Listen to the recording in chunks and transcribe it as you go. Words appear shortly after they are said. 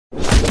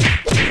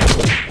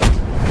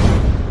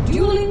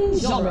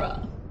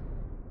genre.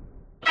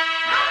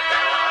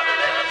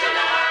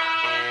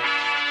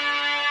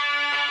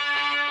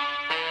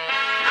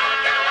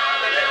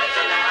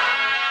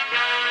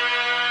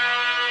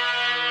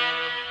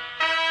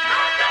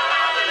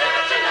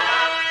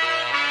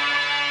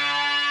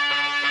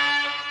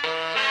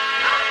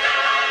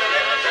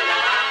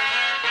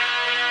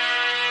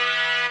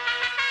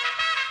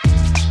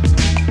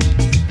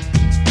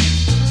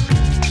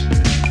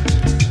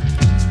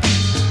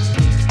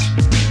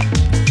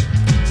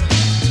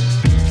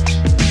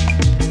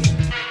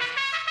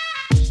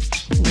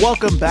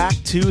 Welcome back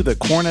to the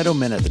Cornetto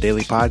Minute, the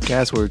daily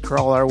podcast where we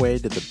crawl our way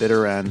to the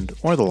bitter end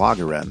or the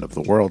lager end of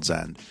the world's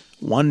end,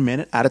 1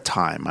 minute at a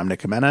time. I'm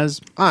Nick Jimenez.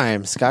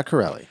 I'm Scott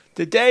Corelli.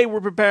 Today we're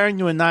preparing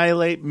to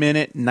annihilate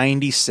minute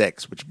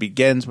 96, which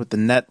begins with the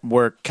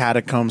network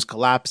catacombs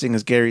collapsing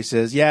as Gary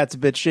says, yeah, it's a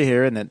bit shit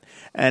here, isn't it?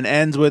 And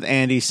ends with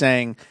Andy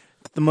saying,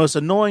 the most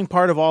annoying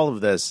part of all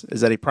of this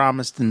is that he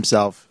promised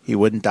himself he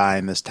wouldn't die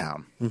in this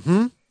town.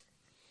 Mm-hmm.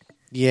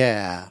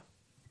 Yeah.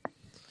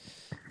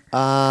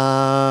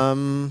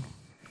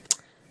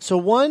 So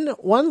one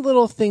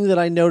little thing that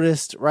I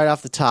noticed right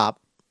off the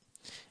top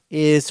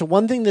is, so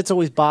one thing that's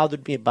always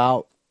bothered me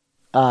about,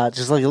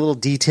 just like a little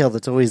detail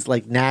that's always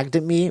like nagged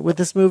at me with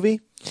this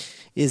movie,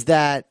 is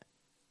that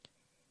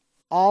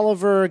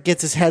Oliver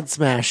gets his head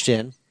smashed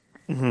in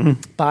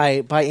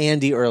by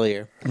Andy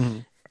earlier.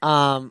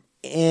 Mm-hmm.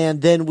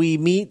 And then we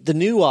meet the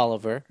new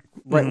Oliver,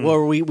 right? Mm-hmm.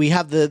 Where we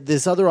have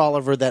this other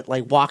Oliver that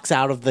like walks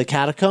out of the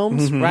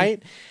catacombs, mm-hmm.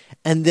 right?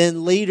 And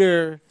then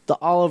later, the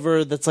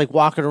Oliver that's like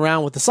walking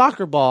around with the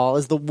soccer ball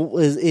is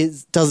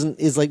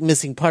like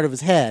missing part of his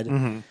head.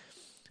 Mm-hmm.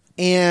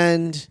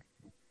 And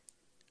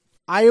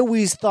I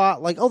always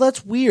thought like, oh,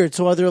 that's weird.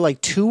 So are there like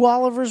two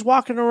Olivers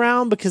walking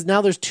around? Because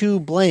now there's two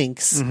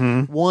blanks.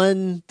 Mm-hmm.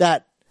 One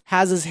that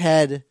has his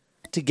head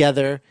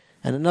together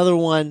and another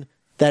one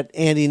that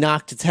Andy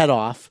knocked its head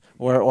off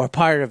or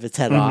part of its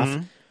head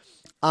mm-hmm.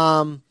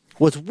 off.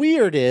 What's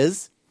weird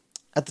is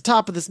at the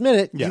top of this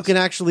minute, yes. you can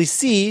actually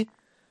see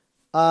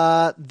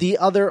the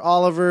other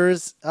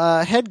Oliver's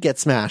head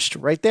gets smashed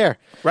right there.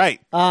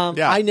 Right.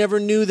 Yeah. I never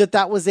knew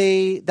that was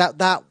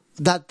that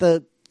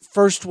the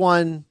first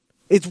one.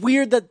 It's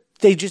weird that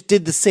they just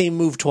did the same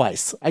move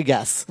twice, I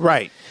guess.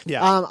 Right.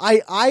 Yeah.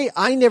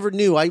 I never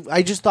knew.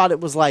 I just thought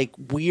it was like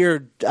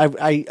weird.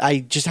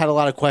 I just had a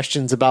lot of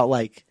questions about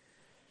like,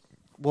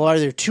 well, are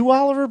there two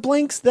Oliver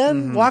Blinks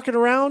then mm-hmm. walking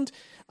around?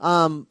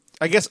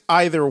 I guess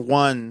either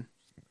one.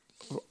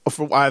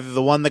 For either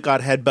the one that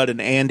got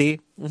headbutted Andy,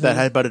 mm-hmm. that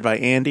headbutted by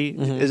Andy,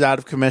 mm-hmm. is out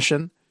of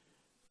commission,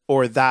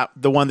 or that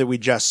the one that we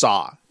just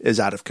saw is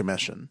out of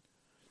commission.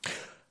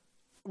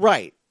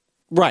 Right.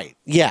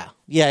 Yeah.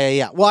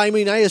 Well, I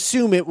mean, I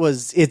assume it's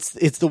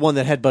the one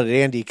that headbutted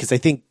Andy because I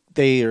think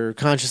their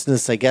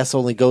consciousness, I guess,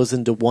 only goes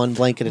into one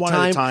blank at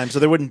a time. So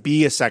there wouldn't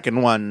be a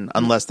second one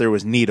unless there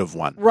was need of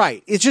one.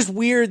 Right. It's just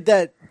weird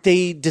that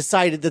they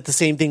decided that the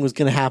same thing was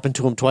going to happen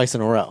to him twice in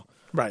a row.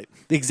 Right.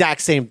 The exact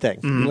same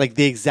thing. Mm-hmm. Like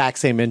the exact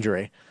same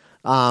injury.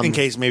 In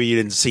case maybe you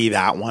didn't see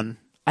that one.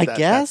 I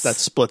guess. That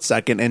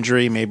split-second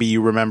injury. Maybe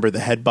you remember the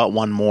headbutt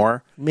one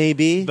more.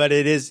 Maybe. But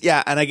it is,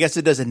 yeah, and I guess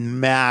it doesn't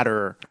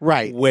matter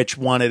which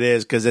one it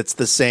is because it's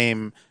the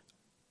same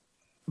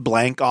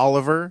blank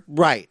Oliver.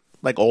 Right.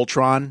 Like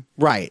Ultron.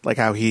 Right. Like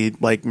how he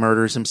like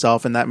murders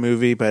himself in that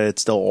movie, but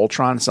it's still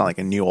Ultron. It's not like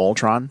a new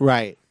Ultron.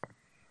 Right.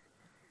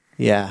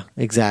 Yeah,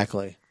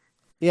 exactly.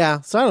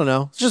 Yeah, so I don't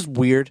know. It's just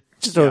weird.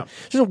 Just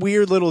a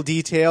weird little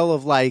detail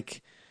of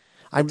like,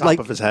 I'm top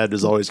of his head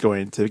is always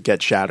going to get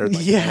shattered.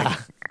 Like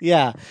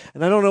yeah,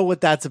 and I don't know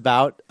what that's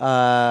about.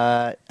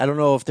 I don't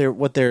know if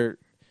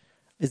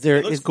is there.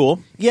 It looks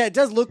cool. Yeah, it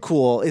does look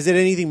cool. Is it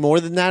anything more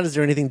than that? Is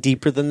there anything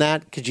deeper than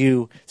that?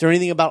 Is there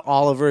anything about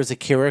Oliver as a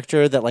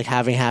character that like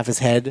having half his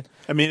head?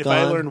 I mean, if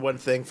I learned one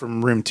thing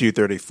from Room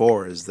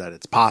 234 is that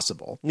it's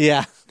possible.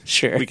 Yeah,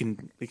 sure. We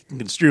can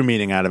construe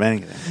meaning out of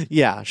anything.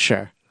 Yeah,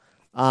 sure.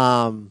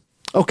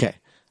 Okay.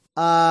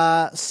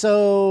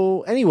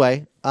 So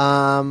anyway,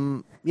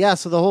 so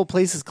the whole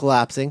place is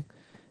collapsing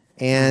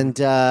and,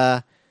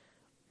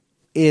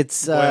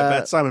 it's, Boy, I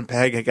bet Simon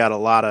Pegg had got a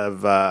lot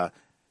of,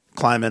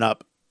 climbing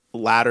up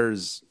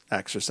ladders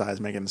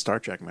exercise making the Star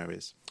Trek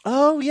movies.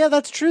 Oh yeah,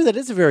 that's true. That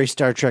is a very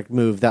Star Trek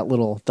move. That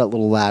little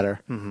ladder.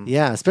 Mm-hmm.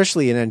 Yeah.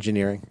 Especially in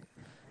engineering.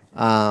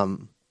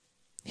 Was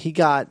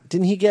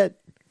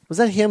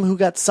that him who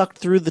got sucked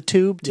through the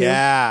tube too?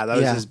 Yeah. That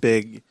was his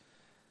big,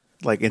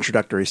 like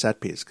introductory set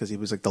piece because he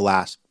was like the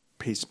last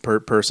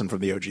person from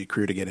the OG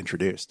crew to get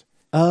introduced.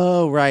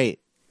 Oh right,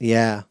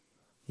 yeah.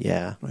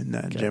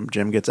 When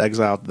Jim gets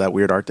exiled to that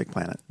weird Arctic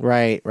planet.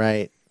 Right,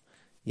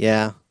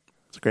 yeah.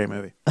 It's a great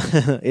movie.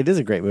 It is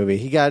a great movie.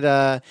 He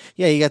got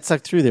he got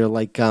sucked through there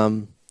like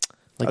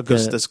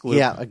Augustus Gloop.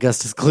 Yeah,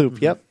 Augustus Gloop.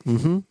 Mm-hmm. Yep.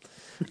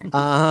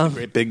 Mm-hmm.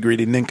 Great big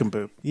greedy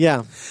nincompoop.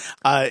 Yeah.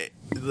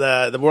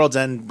 The World's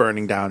End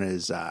burning down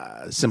is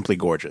simply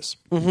gorgeous.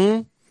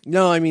 Mm-hmm.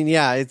 No, I mean,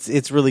 yeah,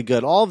 it's really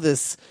good. All of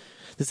this,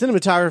 the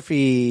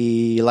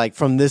cinematography, like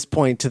from this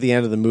point to the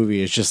end of the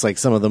movie, is just like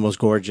some of the most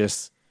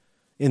gorgeous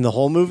in the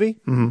whole movie.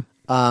 Mm-hmm.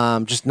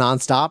 just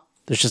nonstop.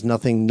 There's just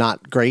nothing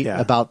not great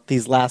about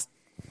these last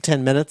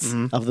 10 minutes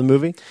of the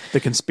movie. The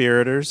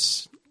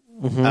conspirators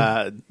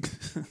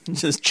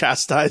just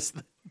chastise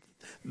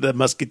the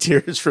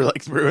musketeers for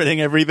like ruining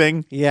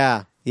everything.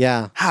 Yeah.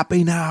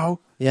 Happy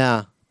now.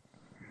 Yeah.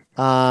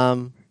 They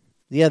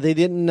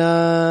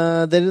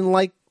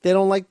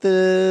don't like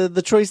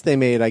the choice they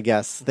made, I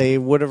guess. They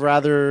would have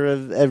rather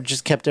have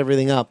just kept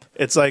everything up.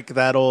 It's like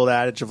that old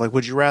adage of like,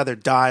 would you rather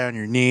die on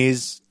your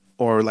knees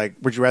or like,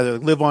 would you rather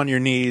live on your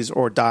knees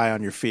or die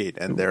on your feet?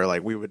 And they're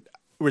like, we would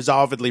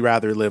resolvedly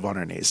rather live on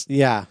our knees.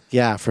 Yeah,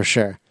 for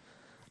sure.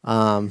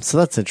 So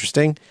that's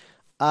interesting.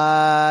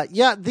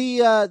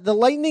 The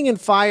lightning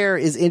and fire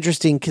is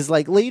interesting because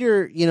like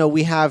later,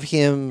 we have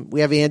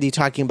Andy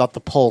talking about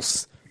the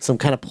pulse. Some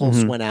kind of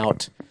pulse went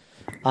out.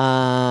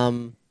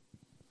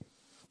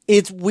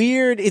 It's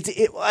weird.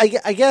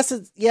 I guess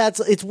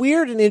it's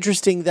weird and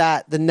interesting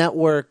that the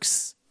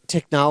network's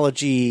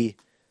technology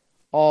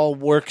all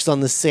works on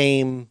the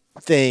same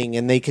thing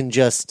and they can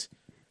just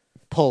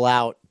pull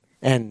out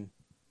and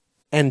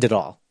end it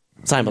all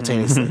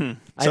simultaneously.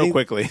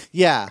 Quickly.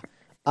 Yeah.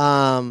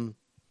 And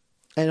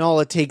all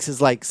it takes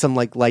is like some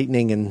like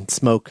lightning and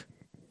smoke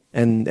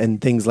and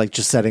things like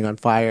just setting on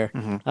fire.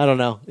 I don't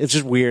know. It's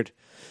just weird.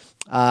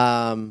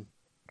 So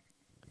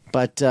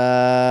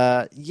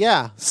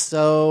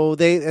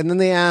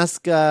they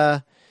ask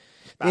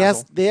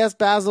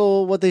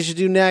Basil what they should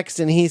do next,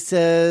 and he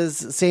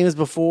says same as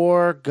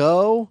before,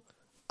 go.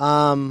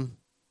 I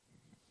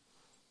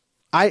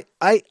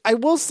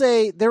will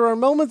say there are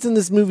moments in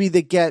this movie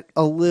that get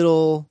a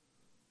little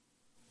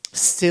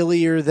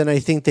sillier than I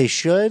think they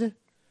should.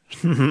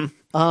 And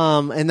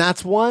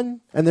that's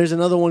one, and there's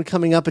another one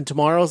coming up in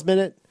tomorrow's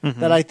minute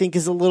that I think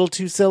is a little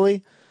too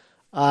silly.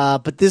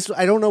 But this,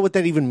 I don't know what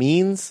that even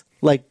means.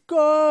 Like,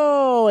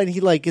 go! And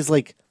he like is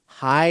like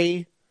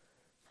high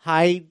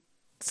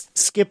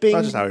skipping.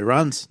 That's just how he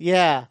runs.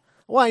 Yeah.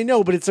 Well, I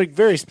know, but it's like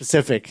very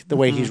specific the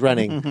way he's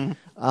running.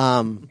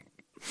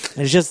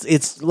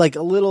 It's like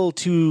a little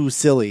too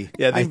silly.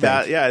 Yeah,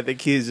 I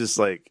think he's just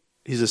like,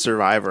 he's a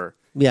survivor.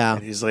 Yeah.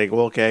 And he's like,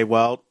 well, okay,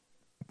 well,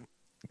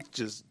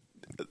 just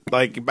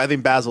like, I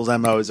think Basil's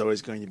MO is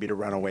always going to be to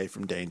run away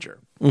from danger.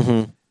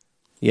 Mm-hmm.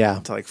 Yeah.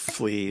 To like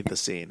flee the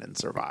scene and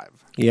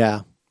survive.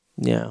 Yeah.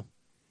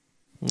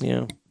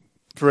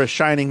 For a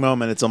shining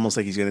moment, it's almost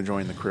like he's going to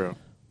join the crew.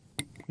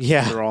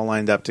 Yeah. They're all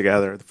lined up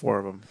together, the four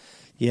of them.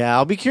 Yeah,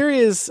 I'd be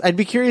curious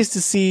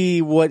to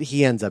see what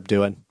he ends up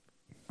doing.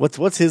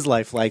 What's his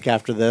life like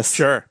after this?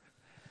 Sure.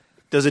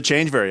 Does it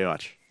change very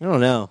much? I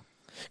don't know.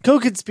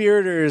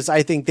 Co-conspirators,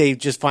 I think they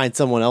just find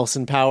someone else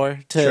in power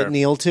to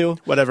kneel to.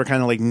 Whatever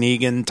kind of like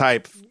Negan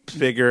type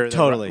figure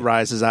that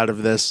rises out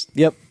of this.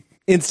 Yep.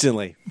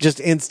 Instantly. Just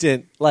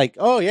instant. Like,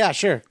 oh yeah,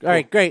 sure. All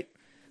right, great.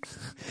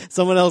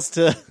 Someone else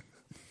to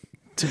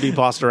be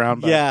bossed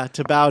around by. Yeah,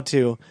 to bow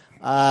to.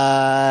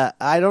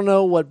 I don't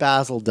know what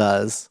Basil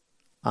does.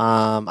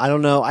 I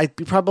don't know. He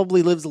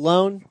probably lives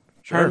alone.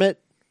 Sure. Hermit.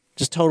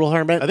 Just total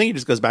hermit. I think he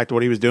just goes back to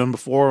what he was doing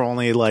before,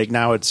 only like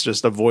now it's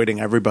just avoiding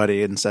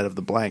everybody instead of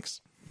the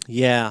blanks.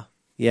 Yeah.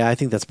 Yeah, I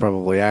think that's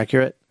probably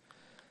accurate.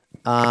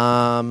 You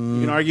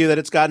can argue that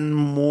it's gotten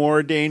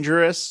more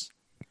dangerous,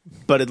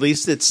 but at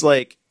least it's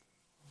like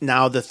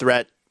now the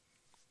threat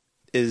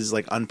is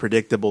like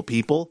unpredictable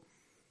people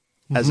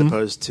as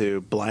opposed to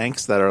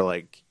blanks that are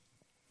like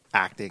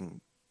acting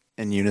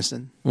in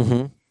unison.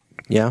 Mm-hmm.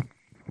 Yeah.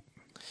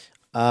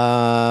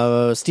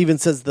 Steven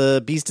says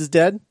the beast is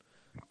dead.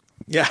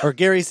 Yeah. Or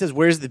Gary says,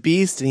 where's the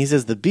beast? And he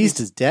says, the beast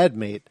is dead,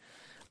 mate.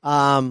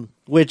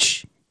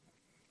 Which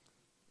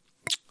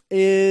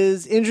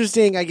is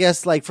interesting, I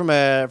guess, like from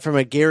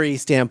a Gary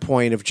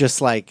standpoint of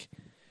just like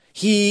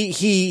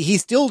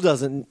he's still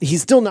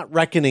not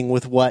reckoning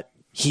with what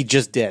he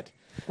just did.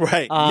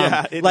 Right.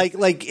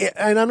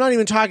 And I'm not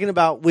even talking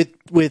about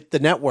with the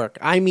network.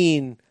 I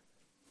mean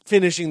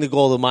finishing the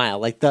Golden Mile,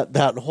 like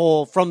that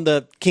whole from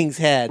the King's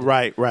Head,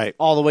 right,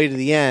 all the way to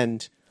the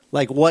end.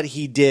 Like what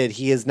he did,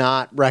 he is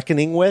not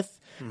reckoning with,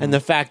 and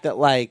the fact that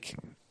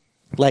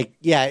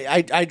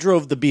I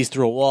drove the beast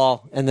through a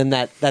wall, and then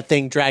that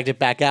thing dragged it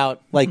back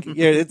out. Like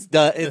it's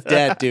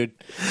dead, dude.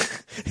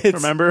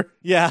 Remember?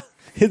 Yeah,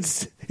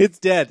 it's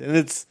dead, and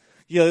it's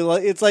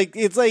it's like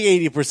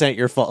 80%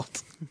 your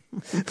fault.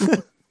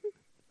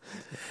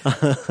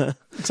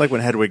 It's like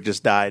when Hedwig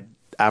just died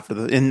after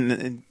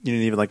and you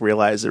didn't even like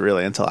realize it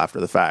really until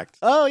after the fact.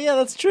 Oh yeah,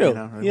 that's true.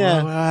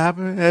 Yeah, what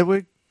happened,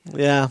 Hedwig?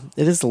 Yeah,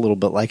 it is a little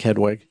bit like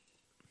Hedwig.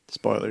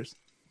 Spoilers.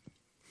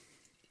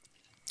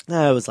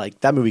 It was like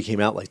that movie came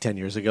out like 10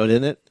 years ago,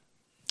 didn't it?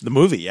 The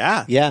movie,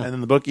 yeah, yeah, and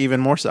then the book even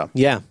more so.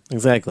 Yeah,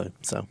 exactly.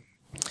 So,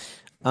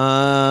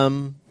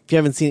 if you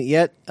haven't seen it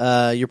yet,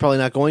 you're probably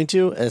not going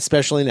to,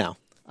 especially now.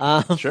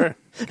 Sure.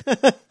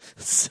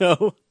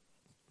 So,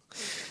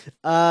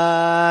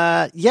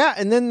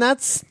 and then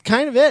that's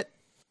kind of it.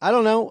 I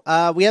don't know.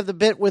 We have the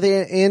bit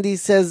where Andy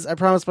says, "I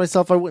promised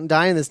myself I wouldn't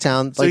die in this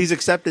town." So he's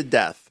accepted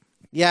death.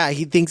 Yeah,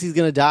 he thinks he's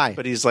going to die.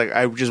 But he's like,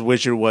 I just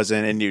wish it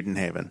wasn't in Newton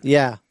Haven.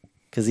 Yeah,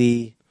 because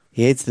he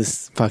hates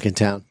this fucking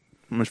town.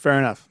 Which, fair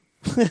enough.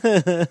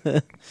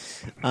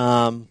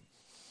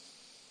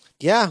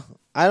 Yeah,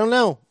 I don't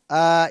know.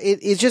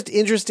 It's just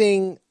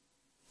interesting.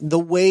 The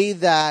way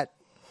that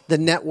the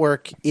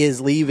network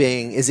is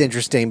leaving is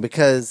interesting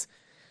because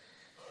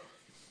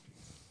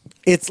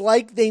it's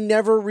like they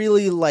never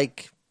really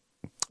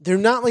they're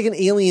not like an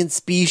alien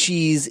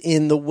species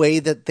in the way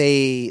that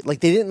they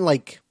didn't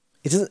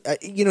it doesn't,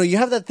 you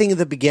have that thing at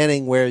the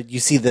beginning where you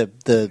see the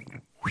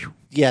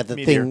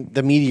Meteor. thing,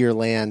 the meteor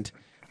land,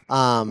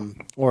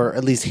 or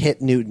at least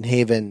hit Newton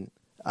Haven,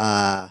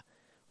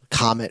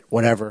 comet,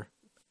 whatever.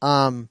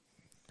 But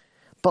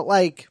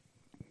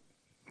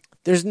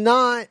there's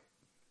not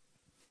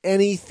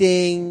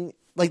anything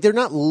they're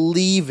not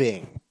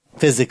leaving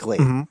physically.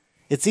 Mm-hmm.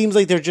 It seems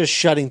like they're just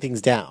shutting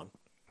things down.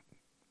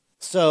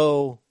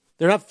 So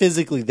they're not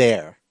physically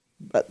there.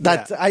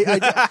 That's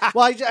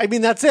I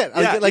mean that's it.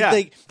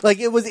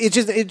 It's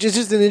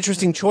just an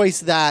interesting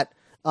choice that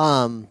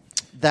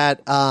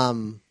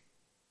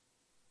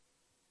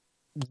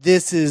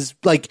this is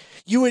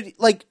you would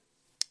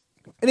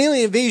an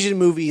alien invasion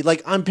movie.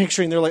 I'm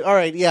picturing they're all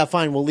right, yeah,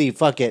 fine, we'll leave,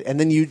 fuck it, and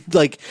then you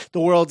the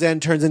world's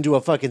end turns into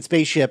a fucking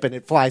spaceship and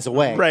it flies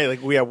away. Right,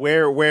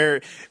 where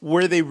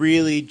were they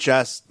really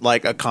just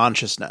a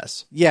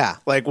consciousness? Yeah,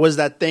 was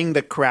that thing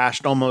that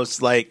crashed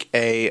almost like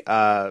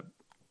a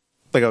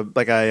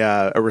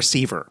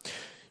receiver?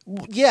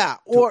 Yeah,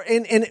 or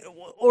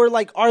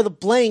are the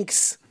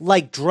blanks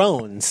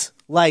drones?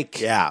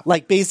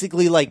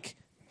 Basically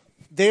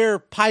they're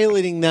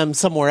piloting them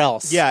somewhere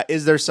else. Yeah,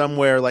 is there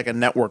somewhere a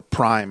network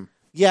prime?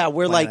 Yeah,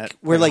 where a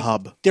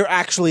hub. They're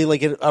actually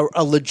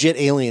a legit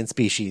alien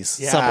species.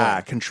 Yeah,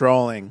 somewhere.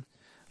 controlling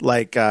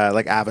like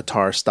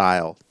Avatar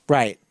style,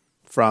 right,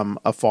 from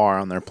afar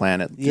on their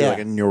planet. Yeah,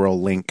 a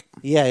neural link.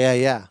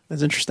 Yeah.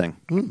 That's interesting.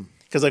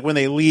 Because when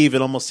they leave,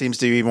 it almost seems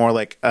to be more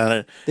they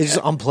just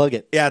unplug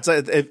it. Yeah,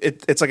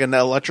 it's like an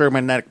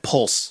electromagnetic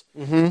pulse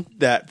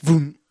that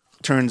boom,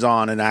 turns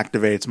on and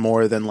activates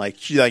more than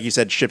like you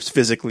said, ships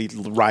physically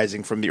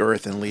rising from the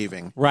Earth and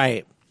leaving.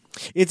 Right.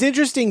 It's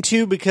interesting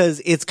too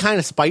because it's kind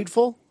of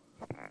spiteful.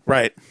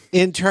 Right.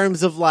 In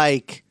terms of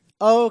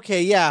oh,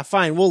 okay, yeah,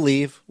 fine, we'll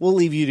leave. We'll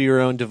leave you to your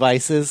own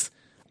devices.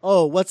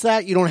 Oh, what's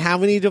that? You don't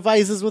have any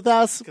devices with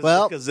us?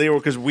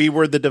 Because we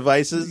were the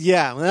devices.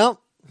 Yeah.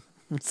 Well,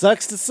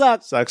 sucks to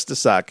suck. Sucks to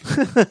suck.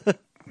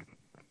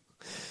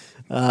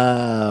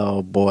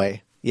 Oh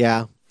boy.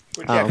 Yeah.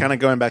 Yeah, kind of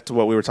going back to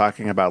what we were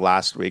talking about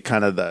last week,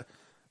 kind of the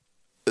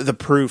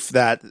proof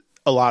that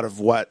a lot of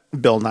what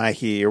Bill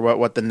Nighy or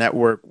what the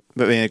network,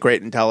 the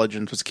great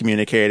intelligence was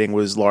communicating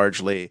was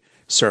largely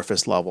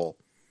surface level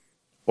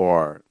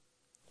or,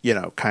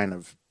 kind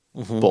of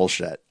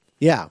bullshit.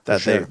 Yeah,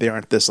 that they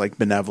aren't this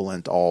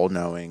benevolent,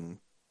 all-knowing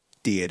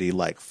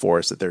deity-like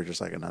force, that they're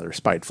just another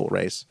spiteful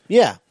race.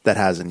 Yeah. That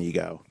has an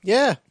ego.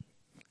 Yeah.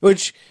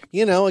 Which,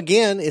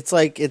 again, it's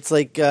like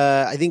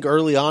I think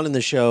early on in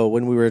the show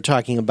when we were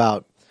talking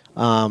about,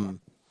 what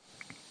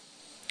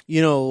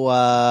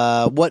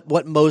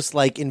most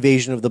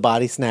Invasion of the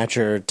Body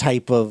Snatcher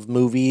type of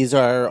movies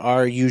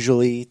are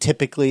usually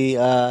typically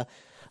an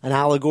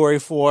allegory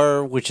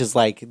for, which is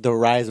the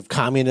rise of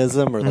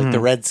communism or the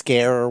Red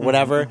Scare or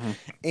whatever. Mm-hmm.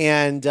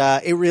 And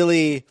it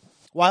really,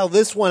 while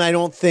this one I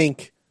don't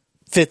think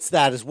fits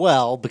that as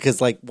well, because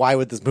why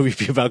would this movie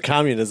be about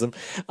communism?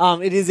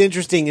 It is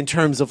interesting in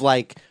terms of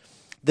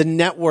the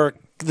network.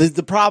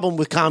 The problem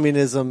with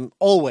communism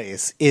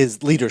always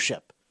is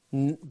leadership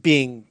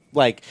being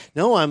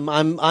no,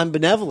 I'm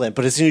benevolent,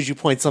 but as soon as you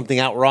point something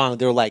out wrong,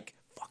 they're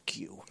fuck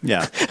you.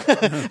 Yeah.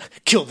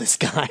 Kill this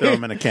guy. Throw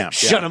him in a camp.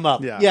 Shut him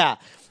up. Yeah.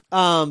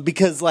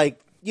 Because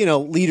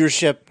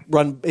leadership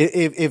run,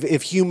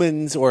 if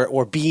humans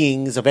or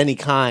beings of any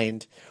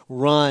kind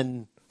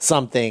run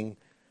something,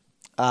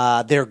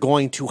 they're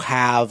going to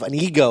have an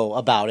ego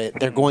about it.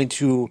 They're going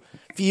to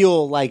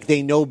feel like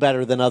they know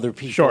better than other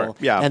people. Sure,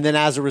 yeah. And then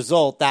as a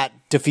result, that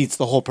defeats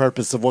the whole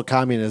purpose of what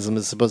communism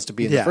is supposed to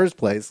be in the first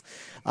place.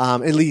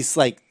 At least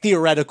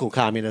theoretical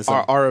communism.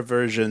 Our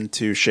aversion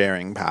to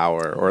sharing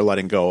power or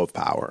letting go of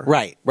power.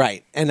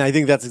 Right. And I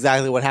think that's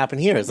exactly what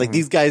happened here. It's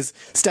these guys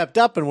stepped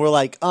up and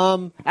were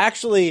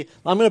actually,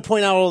 I'm going to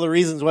point out all the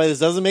reasons why this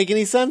doesn't make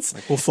any sense.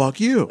 Well,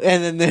 fuck you.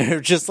 And then they're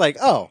just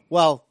oh,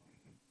 well,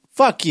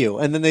 fuck you,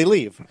 and then they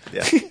leave.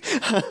 Yeah.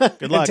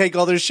 Good luck. And take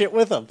all their shit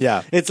with them.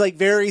 Yeah. It's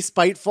very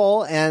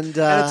spiteful and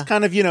it's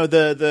kind of,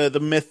 the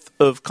myth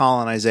of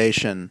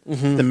colonization,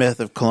 the myth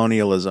of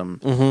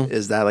colonialism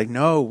is that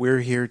no,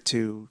 we're here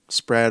to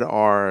spread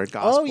our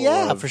gospel. Oh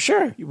yeah, for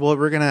sure. Well,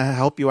 we're going to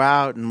help you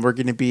out and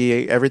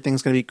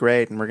everything's going to be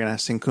great and we're going to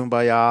sing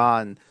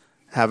Kumbaya and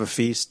have a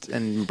feast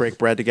and break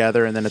bread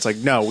together. And then it's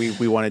no,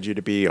 we wanted you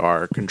to be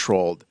our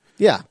controlled.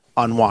 Yeah.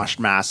 Unwashed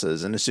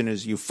masses, and as soon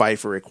as you fight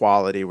for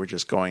equality, we're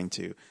just going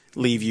to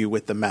leave you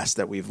with the mess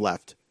that we've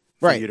left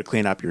for you to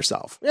clean up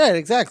yourself. Yeah,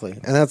 exactly.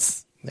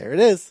 And there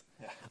it is.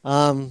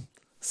 Yeah.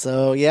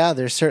 So yeah,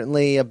 there's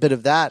certainly a bit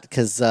of that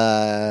because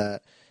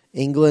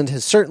England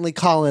has certainly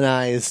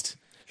colonized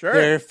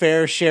their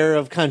fair share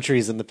of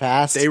countries in the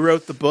past. They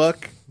wrote the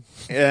book,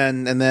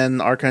 and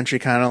then our country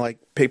kind of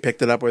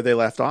picked it up where they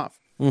left off.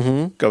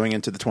 going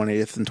into the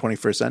 20th and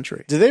 21st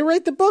century. Did they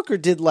write the book, or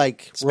did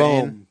like Spain.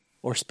 Rome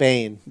or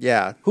Spain?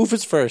 Yeah. Who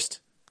was first?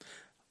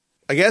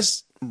 I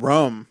guess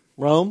Rome.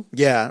 Rome?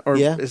 Yeah. Or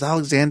Yeah. is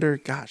Alexander?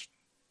 Gosh,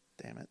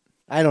 damn it.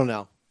 I don't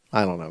know,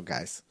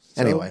 guys.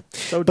 Anyway,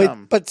 so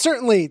dumb. But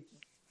certainly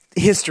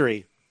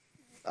history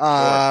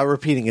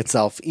repeating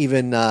itself,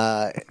 even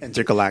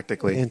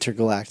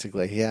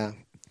intergalactically. Yeah.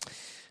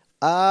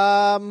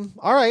 All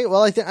right.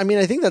 Well, I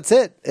think that's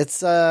it. It's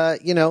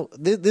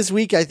this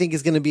week I think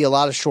is going to be a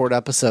lot of short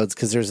episodes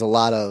because there's a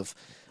lot of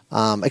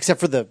except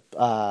for the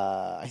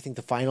I think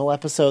the final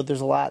episode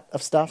there's a lot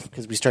of stuff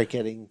because we start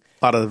getting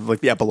a lot of like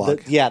the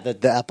epilogue. The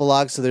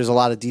epilogue. So there's a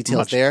lot of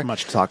details there.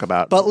 Much to talk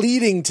about. But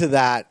leading to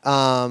that,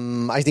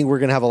 I think we're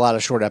going to have a lot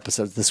of short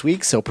episodes this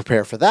week. So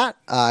prepare for that.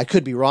 I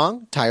could be wrong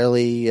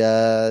entirely.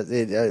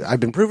 I've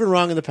been proven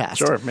wrong in the past.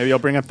 Sure. Maybe I'll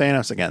bring up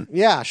Thanos again.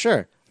 Yeah.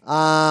 Sure.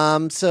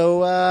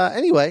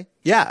 Anyway.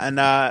 Yeah, and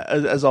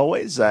as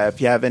always,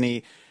 if you have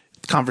any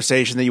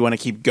conversation that you want to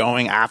keep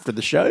going after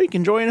the show, you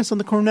can join us on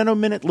the Cornetto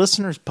Minute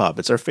Listeners Pub.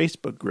 It's our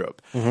Facebook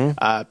group.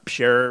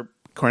 Share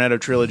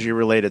Cornetto Trilogy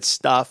related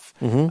stuff.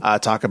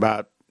 Talk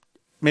about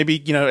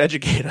maybe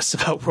educate us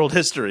about world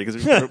history because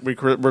we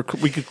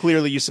could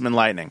clearly use some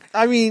enlightening.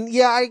 I mean,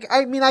 yeah,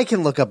 I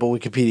can look up a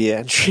Wikipedia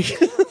entry.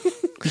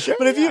 Sure,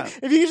 but if you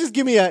could just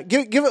give me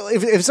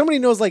if somebody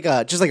knows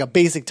just a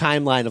basic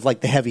timeline of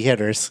like the heavy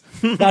hitters,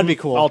 that'd be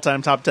cool.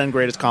 All-time top 10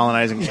 greatest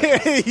colonizing.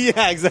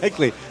 Yeah,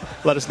 exactly.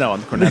 Let us know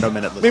on the Cornetto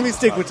Minute. Maybe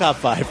stick with top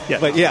 5. Yeah,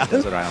 but yeah,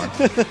 Desert Island.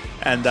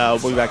 And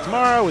we'll be back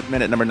tomorrow with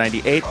minute number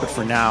 98. But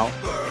for now,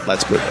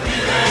 let's move it.